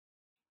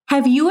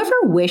Have you ever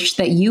wished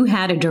that you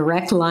had a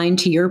direct line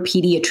to your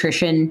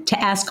pediatrician to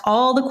ask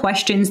all the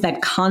questions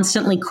that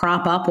constantly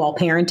crop up while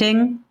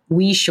parenting?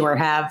 We sure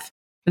have.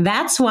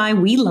 That's why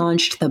we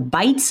launched the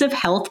Bites of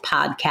Health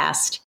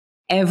podcast.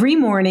 Every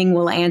morning,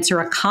 we'll answer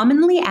a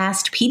commonly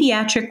asked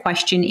pediatric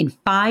question in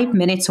 5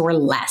 minutes or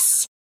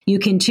less. You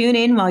can tune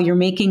in while you're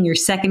making your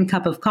second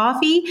cup of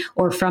coffee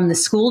or from the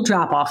school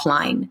drop-off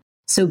line.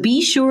 So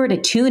be sure to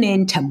tune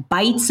in to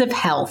Bites of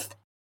Health,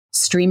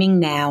 streaming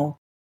now.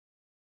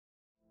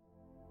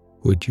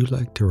 Would you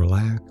like to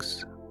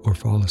relax or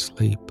fall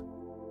asleep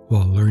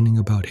while learning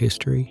about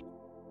history?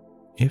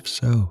 If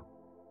so,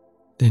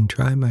 then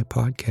try my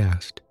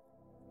podcast,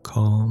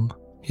 Calm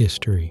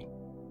History.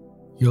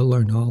 You'll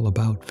learn all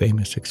about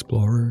famous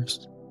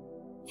explorers,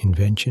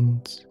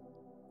 inventions,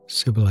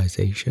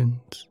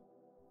 civilizations,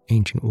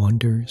 ancient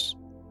wonders,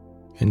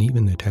 and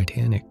even the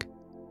Titanic.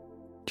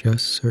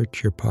 Just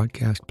search your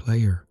podcast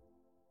player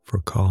for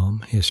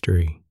Calm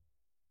History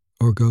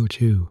or go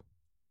to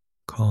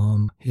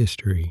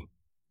calmhistory.com.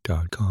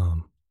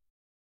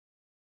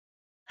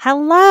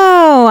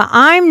 Hello,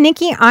 I'm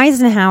Nikki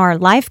Eisenhower,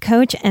 life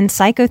coach and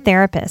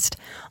psychotherapist.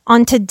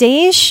 On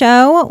today's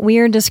show, we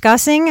are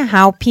discussing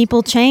how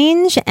people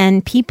change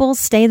and people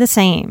stay the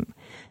same.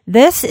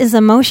 This is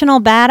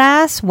Emotional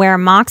Badass, where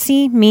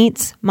Moxie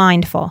meets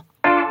Mindful.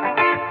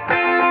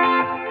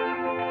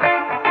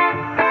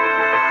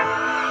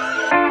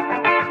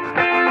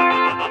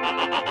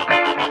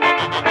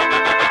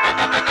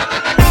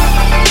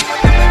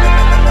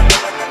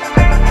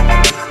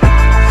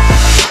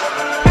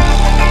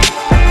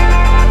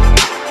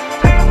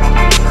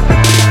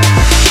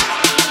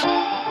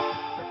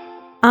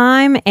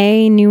 I'm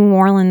a New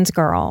Orleans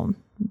girl,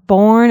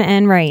 born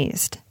and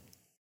raised.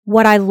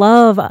 What I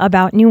love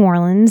about New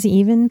Orleans,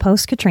 even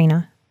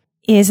post-Katrina,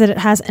 is that it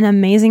has an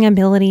amazing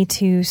ability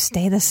to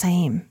stay the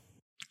same.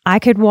 I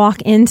could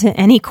walk into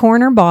any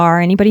corner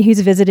bar, anybody who's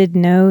visited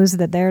knows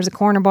that there's a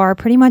corner bar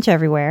pretty much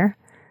everywhere,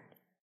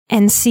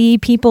 and see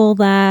people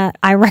that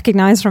I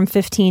recognize from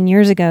 15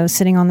 years ago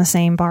sitting on the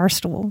same bar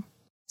stool.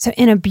 So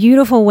in a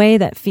beautiful way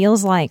that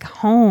feels like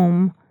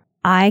home,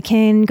 I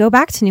can go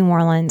back to New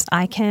Orleans.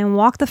 I can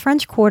walk the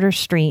French Quarter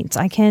streets.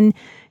 I can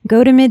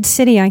go to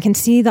Mid-City. I can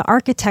see the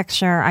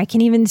architecture. I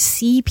can even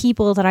see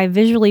people that I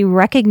visually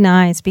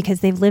recognize because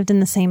they've lived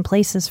in the same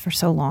places for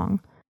so long.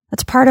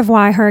 That's part of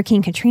why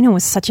Hurricane Katrina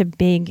was such a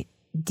big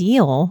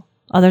deal,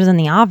 other than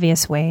the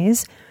obvious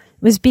ways,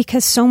 was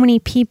because so many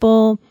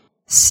people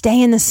stay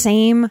in the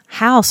same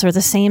house or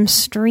the same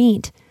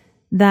street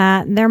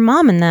that their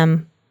mom and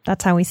them,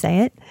 that's how we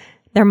say it,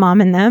 their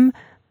mom and them,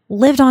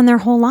 lived on their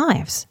whole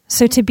lives.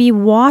 So to be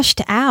washed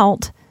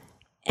out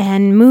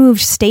and moved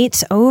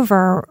states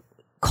over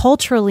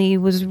culturally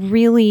was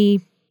really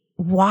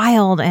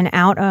wild and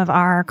out of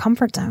our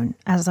comfort zone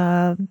as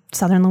a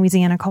Southern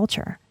Louisiana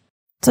culture.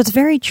 So it's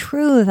very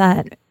true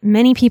that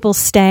many people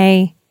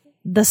stay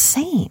the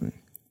same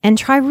and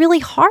try really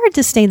hard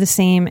to stay the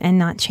same and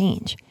not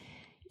change.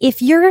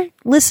 If you're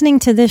listening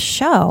to this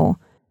show,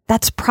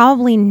 that's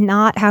probably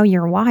not how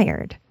you're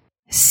wired.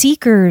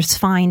 Seekers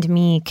find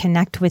me,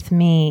 connect with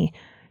me,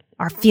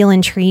 or feel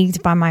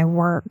intrigued by my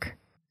work.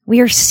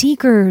 We are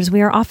seekers. We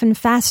are often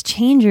fast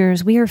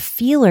changers. We are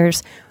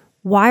feelers.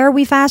 Why are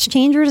we fast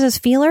changers as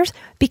feelers?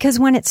 Because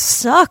when it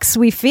sucks,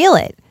 we feel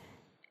it.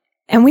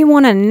 And we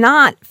want to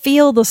not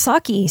feel the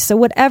sucky. So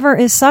whatever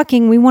is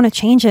sucking, we want to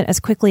change it as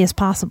quickly as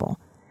possible.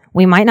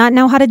 We might not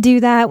know how to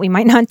do that. We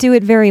might not do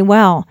it very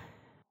well.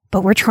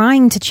 But we're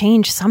trying to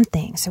change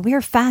something. So we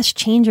are fast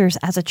changers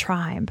as a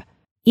tribe.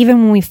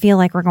 Even when we feel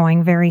like we're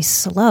going very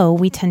slow,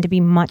 we tend to be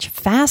much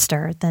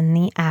faster than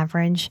the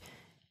average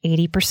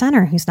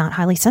 80%er who's not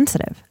highly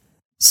sensitive.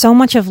 So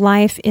much of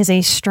life is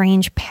a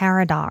strange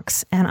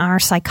paradox, and our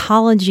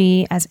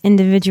psychology as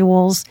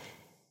individuals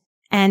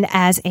and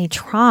as a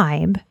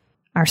tribe,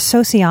 our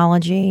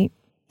sociology,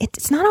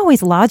 it's not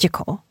always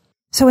logical.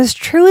 So as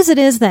true as it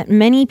is that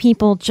many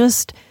people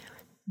just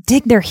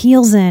dig their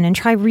heels in and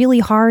try really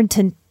hard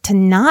to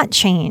not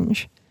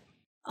change,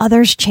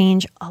 others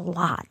change a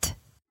lot.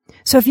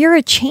 So if you're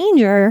a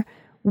changer,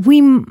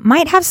 we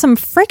might have some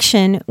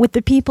friction with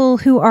the people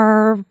who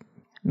are,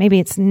 maybe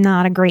it's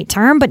not a great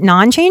term, but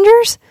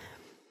non-changers.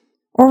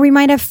 Or we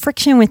might have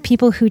friction with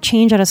people who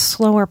change at a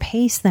slower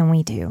pace than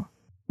we do.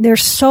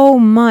 There's so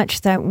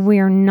much that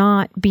we're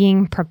not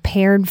being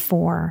prepared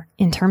for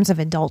in terms of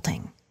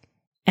adulting.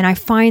 And I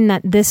find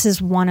that this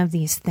is one of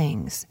these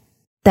things,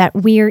 that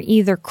we are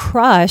either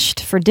crushed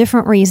for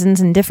different reasons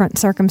and different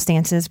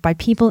circumstances by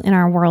people in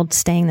our world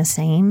staying the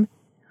same,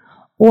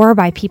 or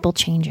by people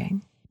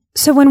changing.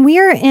 So when we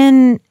are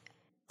in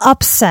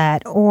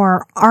upset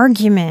or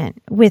argument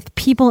with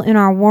people in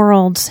our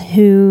worlds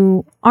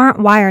who aren't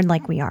wired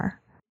like we are,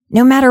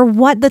 no matter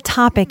what the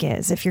topic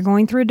is, if you're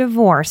going through a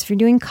divorce, if you're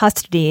doing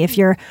custody, if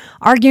you're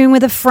arguing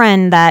with a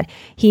friend that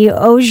he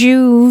owes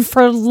you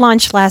for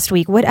lunch last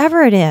week,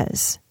 whatever it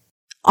is,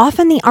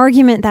 often the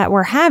argument that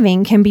we're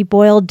having can be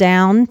boiled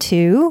down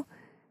to,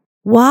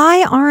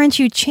 why aren't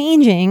you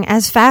changing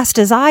as fast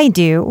as I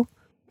do?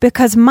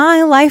 because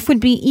my life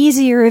would be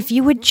easier if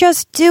you would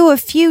just do a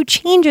few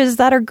changes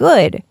that are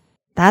good.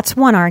 That's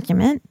one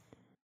argument,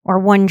 or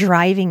one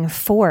driving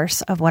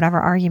force of whatever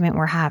argument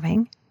we're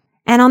having.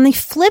 And on the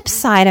flip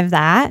side of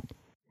that,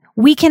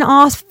 we can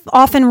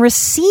often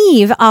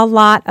receive a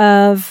lot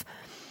of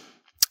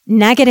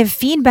negative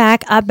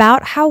feedback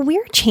about how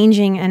we're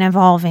changing and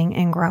evolving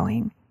and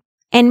growing.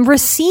 And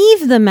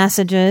receive the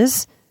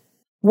messages,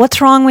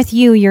 what's wrong with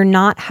you? You're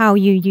not how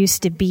you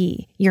used to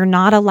be. You're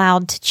not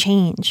allowed to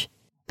change.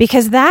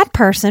 Because that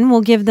person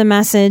will give the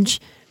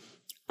message,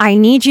 I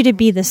need you to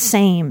be the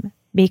same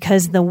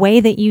because the way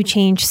that you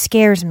change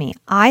scares me.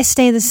 I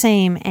stay the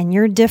same and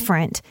you're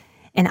different,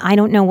 and I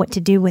don't know what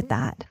to do with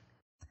that.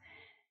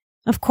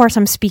 Of course,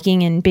 I'm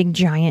speaking in big,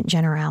 giant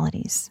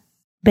generalities.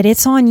 But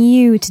it's on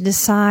you to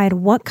decide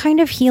what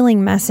kind of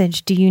healing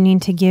message do you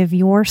need to give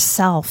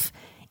yourself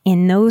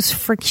in those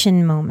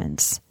friction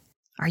moments.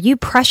 Are you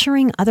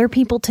pressuring other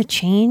people to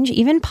change,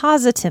 even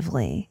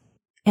positively?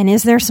 And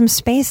is there some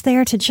space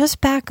there to just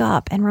back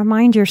up and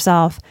remind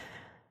yourself,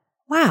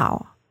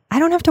 wow, I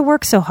don't have to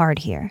work so hard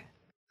here.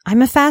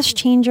 I'm a fast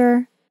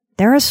changer,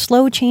 they're a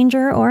slow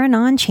changer or a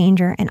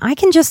non-changer, and I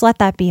can just let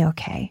that be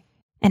okay.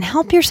 And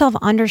help yourself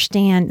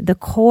understand the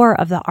core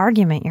of the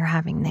argument you're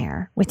having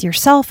there with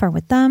yourself or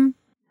with them.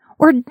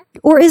 Or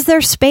is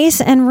there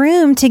space and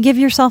room to give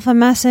yourself a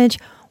message,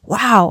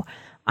 wow,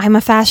 I'm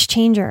a fast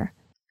changer.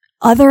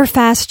 Other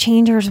fast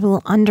changers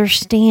will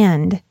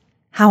understand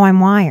how I'm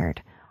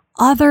wired.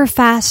 Other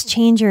fast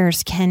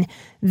changers can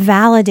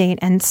validate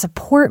and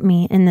support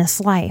me in this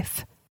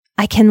life.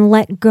 I can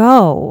let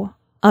go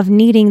of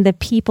needing the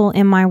people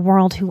in my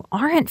world who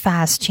aren't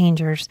fast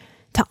changers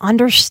to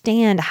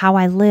understand how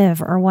I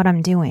live or what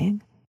I'm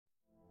doing.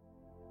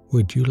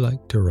 Would you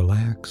like to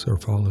relax or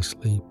fall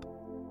asleep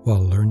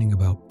while learning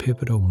about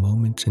pivotal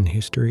moments in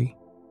history?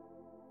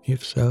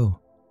 If so,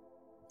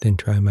 then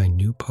try my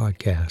new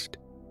podcast,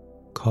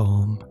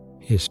 Calm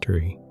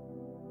History.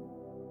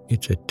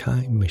 It's a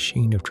time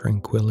machine of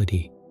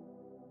tranquility,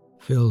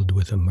 filled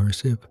with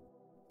immersive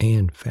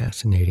and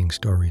fascinating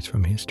stories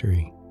from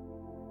history.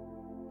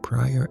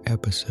 Prior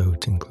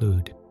episodes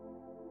include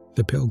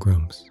The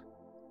Pilgrims,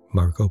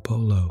 Marco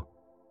Polo,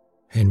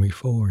 Henry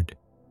Ford,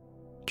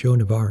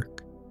 Joan of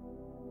Arc,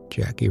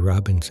 Jackie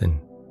Robinson,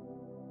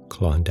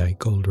 Klondike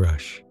Gold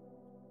Rush,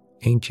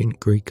 Ancient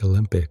Greek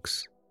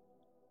Olympics,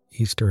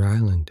 Easter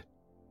Island,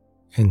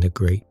 and the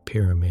Great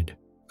Pyramid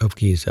of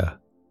Giza.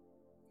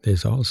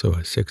 There's also a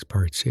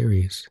 6-part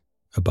series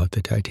about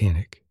the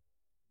Titanic.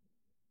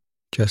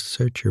 Just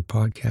search your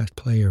podcast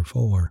player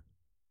for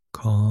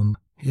Calm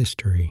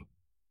History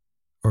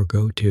or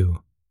go to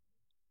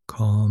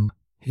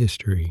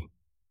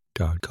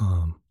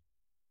calmhistory.com.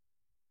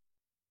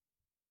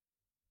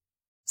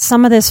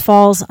 Some of this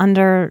falls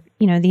under,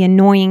 the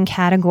annoying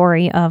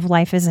category of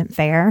life isn't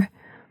fair.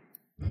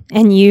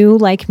 And you,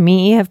 like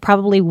me, have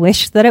probably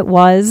wished that it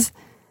was.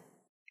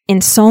 In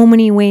so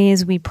many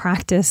ways, we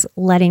practice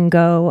letting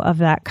go of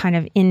that kind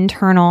of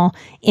internal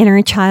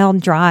inner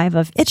child drive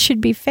of it should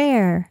be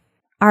fair.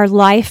 Our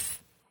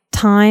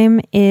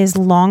lifetime is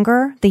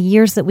longer. The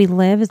years that we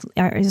live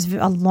is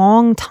a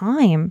long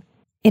time.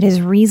 It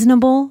is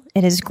reasonable.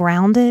 It is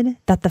grounded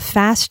that the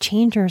fast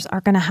changers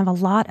are going to have a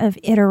lot of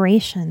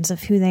iterations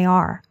of who they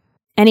are.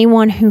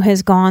 Anyone who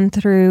has gone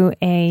through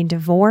a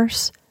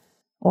divorce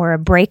or a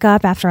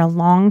breakup after a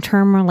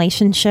long-term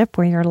relationship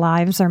where your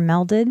lives are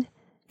melded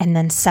and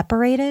then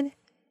separated,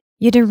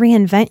 you had to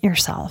reinvent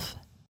yourself.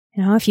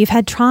 If you've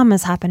had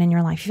traumas happen in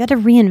your life, you've had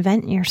to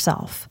reinvent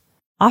yourself.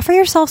 Offer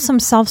yourself some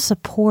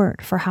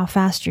self-support for how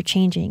fast you're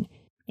changing.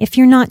 If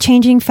you're not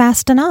changing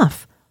fast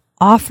enough,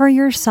 offer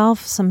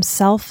yourself some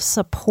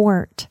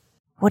self-support.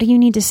 What do you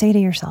need to say to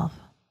yourself?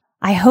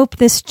 I hope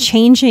this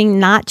changing,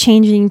 not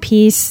changing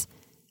piece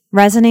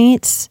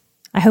resonates.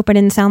 I hope I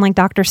didn't sound like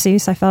Dr.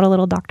 Seuss. I felt a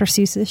little Dr.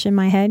 Seuss-ish in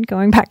my head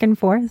going back and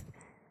forth.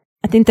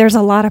 I think there's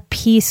a lot of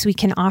peace we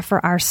can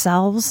offer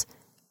ourselves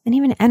and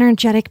even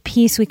energetic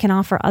peace we can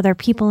offer other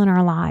people in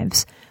our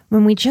lives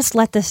when we just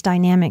let this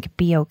dynamic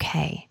be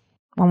okay.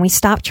 When we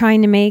stop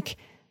trying to make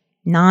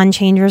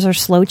non-changers or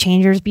slow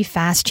changers be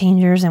fast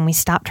changers, and we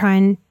stop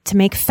trying to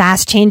make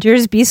fast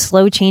changers be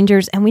slow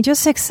changers, and we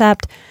just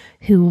accept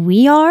who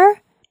we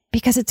are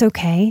because it's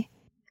okay,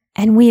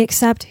 and we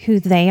accept who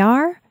they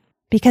are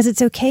because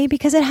it's okay,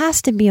 because it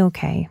has to be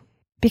okay,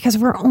 because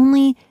we're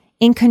only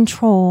in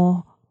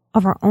control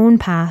of our own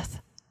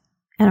path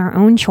and our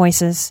own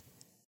choices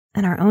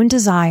and our own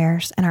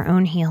desires and our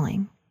own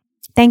healing.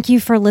 Thank you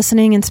for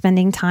listening and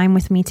spending time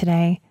with me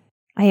today.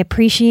 I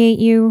appreciate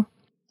you.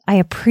 I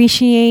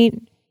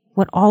appreciate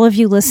what all of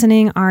you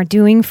listening are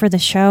doing for the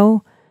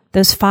show.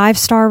 Those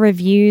 5-star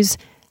reviews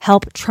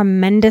help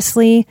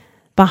tremendously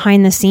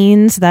behind the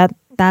scenes.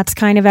 That's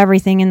kind of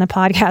everything in the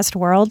podcast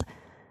world.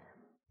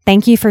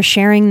 Thank you for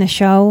sharing the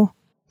show.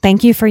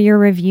 Thank you for your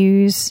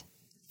reviews.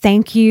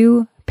 Thank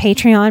you,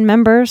 Patreon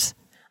members.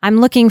 I'm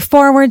looking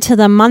forward to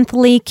the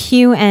monthly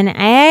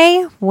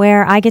Q&A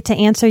where I get to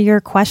answer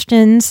your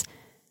questions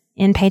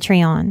in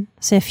Patreon.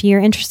 So if you're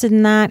interested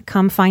in that,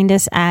 come find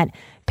us at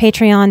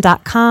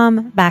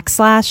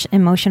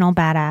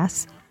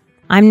patreon.com/emotionalbadass.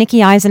 I'm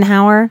Nikki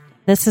Eisenhower.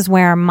 This is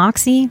where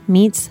Moxie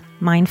meets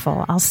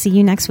mindful. I'll see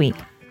you next week.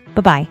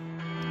 Bye-bye.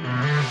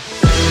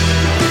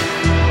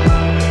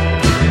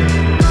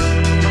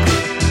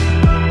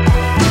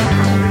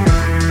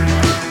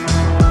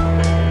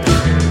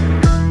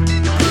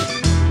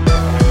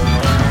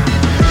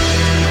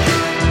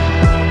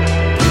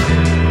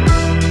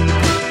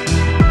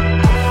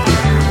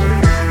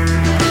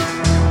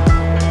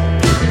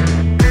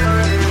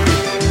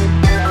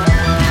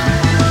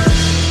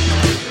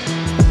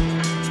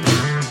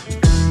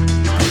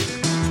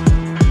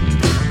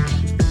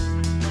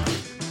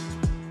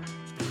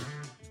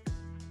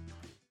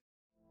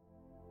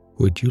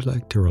 Would you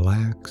like to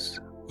relax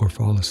or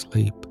fall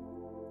asleep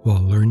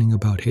while learning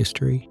about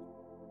history?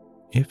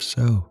 If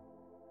so,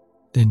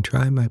 then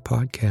try my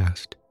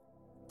podcast,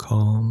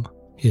 Calm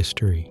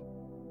History.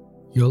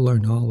 You'll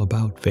learn all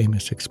about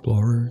famous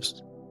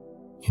explorers,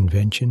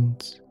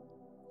 inventions,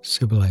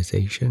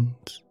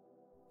 civilizations,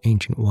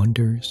 ancient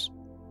wonders,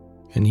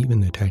 and even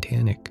the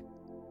Titanic.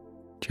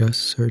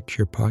 Just search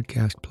your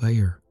podcast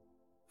player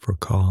for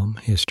Calm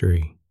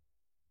History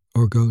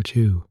or go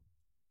to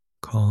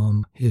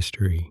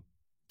calmhistory.com.